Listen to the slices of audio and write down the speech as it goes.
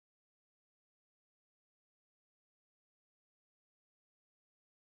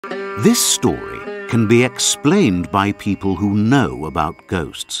This story can be explained by people who know about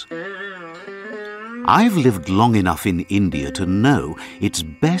ghosts. I've lived long enough in India to know it's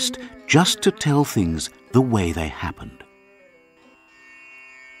best just to tell things the way they happened.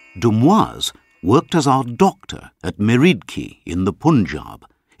 Dumoise worked as our doctor at Meridki in the Punjab,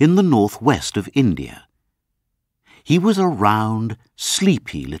 in the northwest of India. He was a round,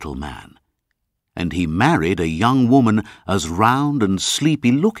 sleepy little man, and he married a young woman as round and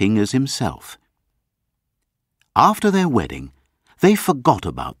sleepy-looking as himself. After their wedding, they forgot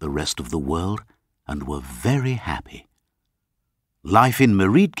about the rest of the world and were very happy. Life in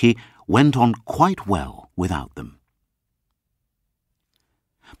Meridki went on quite well without them.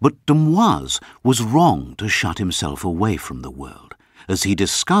 But Dumoise was wrong to shut himself away from the world, as he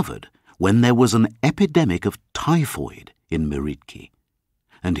discovered when there was an epidemic of typhoid in Meridki,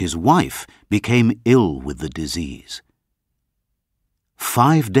 and his wife became ill with the disease.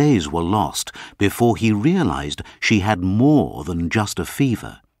 5 days were lost before he realized she had more than just a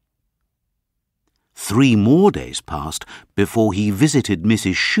fever. 3 more days passed before he visited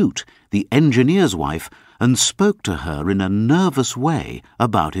Mrs. Shute, the engineer's wife, and spoke to her in a nervous way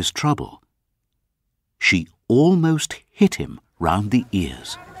about his trouble. She almost hit him round the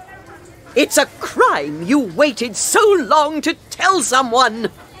ears. "It's a crime you waited so long to tell someone,"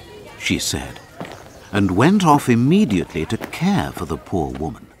 she said, and went off immediately to care for the poor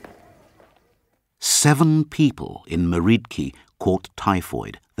woman. 7 people in Meridki caught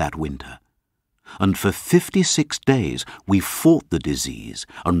typhoid that winter, and for 56 days we fought the disease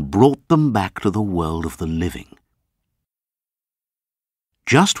and brought them back to the world of the living.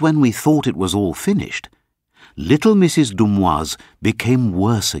 Just when we thought it was all finished, little Mrs. Dumoise became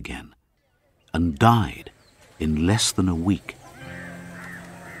worse again and died in less than a week.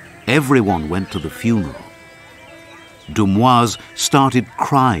 Everyone went to the funeral. Dumoise started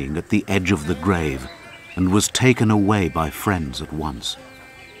crying at the edge of the grave and was taken away by friends at once.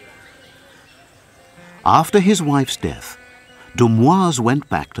 After his wife's death, Dumoise went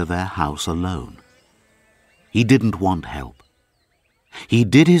back to their house alone. He didn't want help. He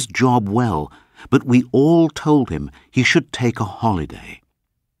did his job well, but we all told him he should take a holiday.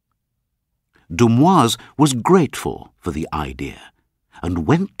 Dumoise was grateful for the idea and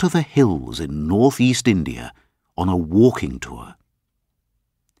went to the hills in northeast India on a walking tour.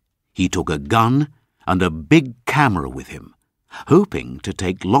 He took a gun and a big camera with him, hoping to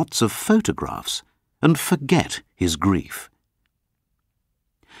take lots of photographs and forget his grief.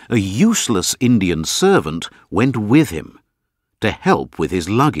 A useless Indian servant went with him to help with his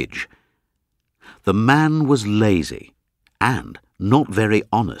luggage. The man was lazy and not very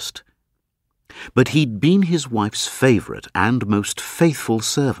honest, but he'd been his wife's favourite and most faithful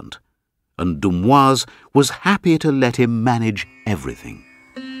servant, and Dumoise was happy to let him manage everything.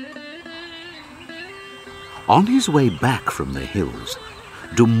 On his way back from the hills,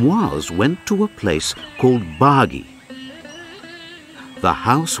 Dumoise went to a place called Baghi. The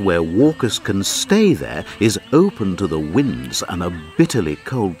house where walkers can stay there is open to the winds and a bitterly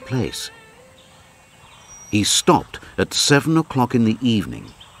cold place. He stopped at 7 o'clock in the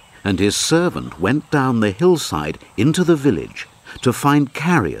evening, and his servant went down the hillside into the village to find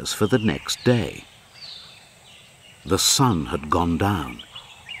carriers for the next day. The sun had gone down,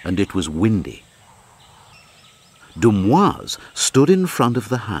 and it was windy. Dumoise stood in front of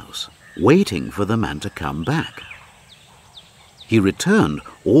the house, waiting for the man to come back. He returned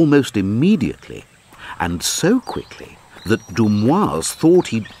almost immediately, and so quickly that Dumoise thought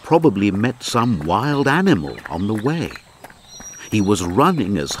he'd probably met some wild animal on the way. He was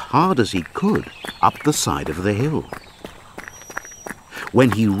running as hard as he could up the side of the hill.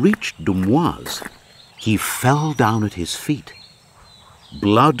 When he reached Dumoise, he fell down at his feet.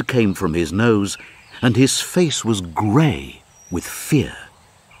 Blood came from his nose, and his face was grey with fear.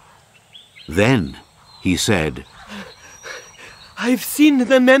 Then he said, "I've seen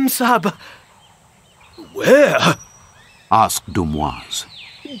the Mem Sahib." "Where?" asked Dumoise.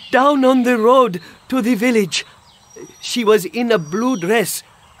 "Down on the road to the village. She was in a blue dress,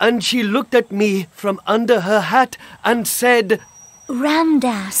 and she looked at me from under her hat and said,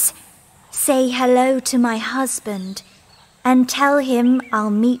 'Ramdas, say hello to my husband and tell him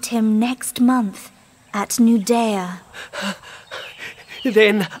I'll meet him next month at Nudea.'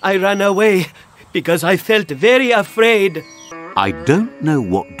 Then I ran away because I felt very afraid." I don't know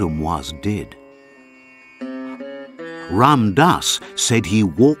what Dumoise did. Ramdas said he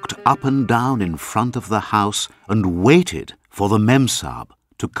walked up and down in front of the house and waited for the Mem Sahib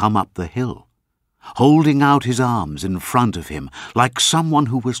to come up the hill, holding out his arms in front of him like someone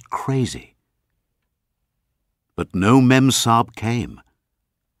who was crazy. But no Mem Sahib came,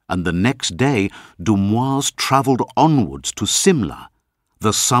 and the next day Dumoise travelled onwards to Simla,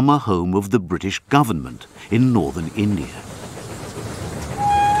 the summer home of the British government in northern India.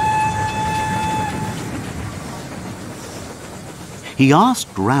 He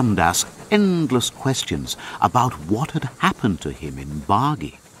asked Ramdas endless questions about what had happened to him in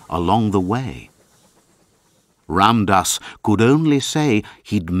Bargi along the way. Ramdas could only say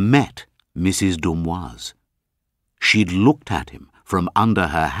he'd met Mrs. Dumoise. She'd looked at him from under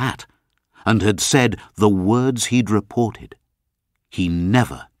her hat and had said the words he'd reported. He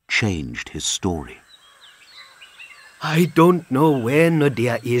never changed his story. I don't know where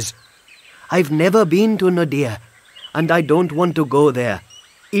Nadia is. I've never been to Nadia, and I don't want to go there,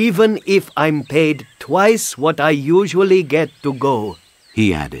 even if I'm paid twice what I usually get to go,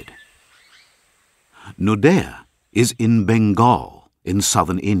 he added. Nadia is in Bengal, in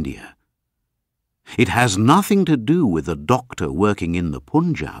southern India. It has nothing to do with a doctor working in the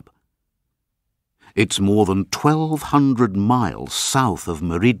Punjab. It's more than 1,200 miles south of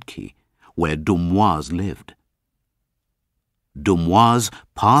Meridki, where Dumoise lived. Dumoise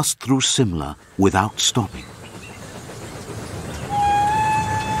passed through Simla without stopping.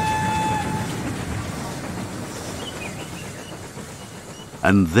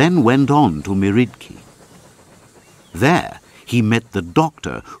 And then went on to Meridki. There he met the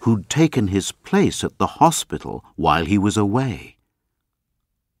doctor who'd taken his place at the hospital while he was away.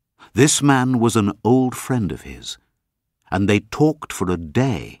 This man was an old friend of his, and they talked for a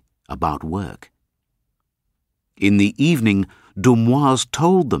day about work. In the evening, Dumoise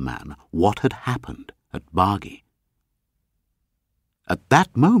told the man what had happened at Bargi. At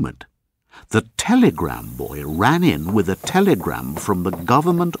that moment, the telegram boy ran in with a telegram from the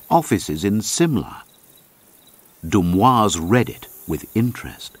government offices in Simla. Dumoise read it with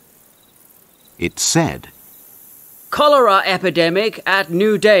interest. It said, Cholera epidemic at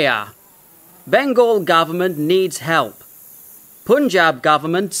New Delhi. Bengal government needs help. Punjab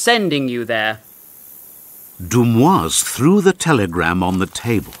government sending you there. Dumoise threw the telegram on the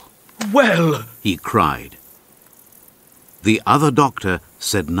table. Well, He cried. The other doctor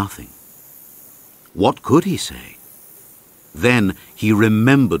said nothing. What could he say? Then he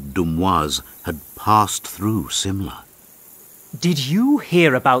remembered Dumoise had passed through Simla. Did you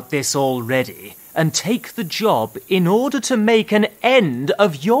hear about this already and take the job in order to make an end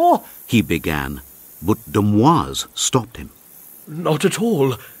of your... He began, but Dumoise stopped him. Not at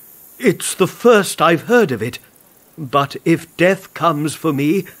all. It's the first I've heard of it. But if death comes for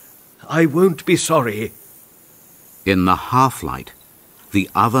me, I won't be sorry. In the half-light, the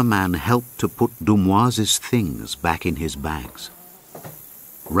other man helped to put Dumoise's things back in his bags.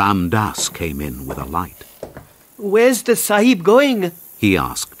 Ramdas came in with a light. Where's the Sahib going? He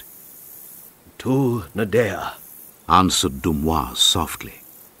asked. To Nadia, Answered Dumoise softly.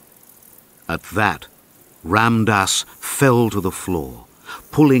 At that, Ramdas fell to the floor,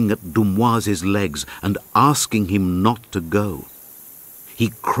 pulling at Dumoise's legs and asking him not to go.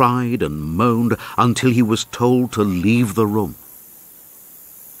 He cried and moaned until he was told to leave the room.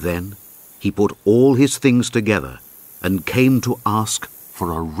 Then he put all his things together and came to ask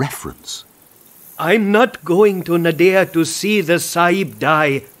for a reference. I'm not going to Nadia to see the Sahib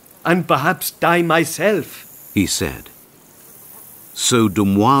die, and perhaps die myself, he said. So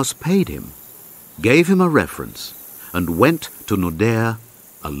Dumoise paid him, gave him a reference, and went to Nadia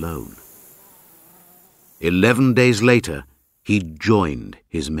alone. 11 days later, he joined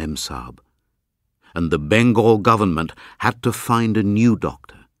his Memsahib, and the Bengal government had to find a new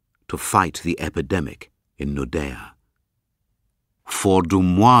doctor to fight the epidemic in Nadia. For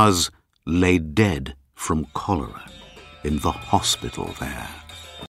Dumoise lay dead from cholera in the hospital there.